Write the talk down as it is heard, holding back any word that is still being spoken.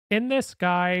In this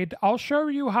guide, I'll show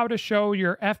you how to show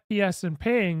your FPS and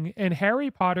ping in Harry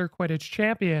Potter Quidditch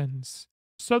Champions.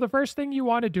 So the first thing you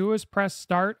want to do is press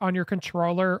start on your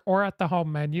controller or at the home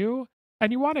menu,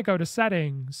 and you want to go to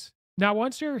settings. Now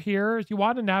once you're here, you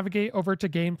want to navigate over to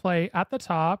gameplay at the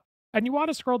top, and you want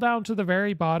to scroll down to the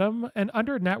very bottom, and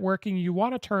under networking you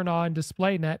want to turn on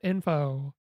display net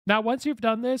info. Now once you've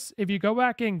done this, if you go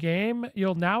back in game,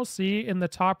 you'll now see in the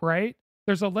top right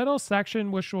there's a little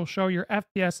section which will show your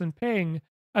FPS and ping,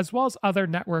 as well as other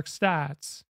network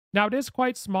stats. Now it is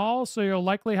quite small, so you'll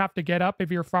likely have to get up if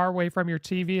you're far away from your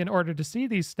TV in order to see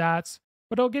these stats,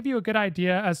 but it'll give you a good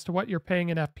idea as to what your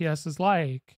ping and FPS is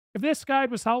like. If this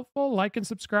guide was helpful, like and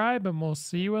subscribe, and we'll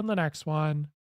see you in the next one.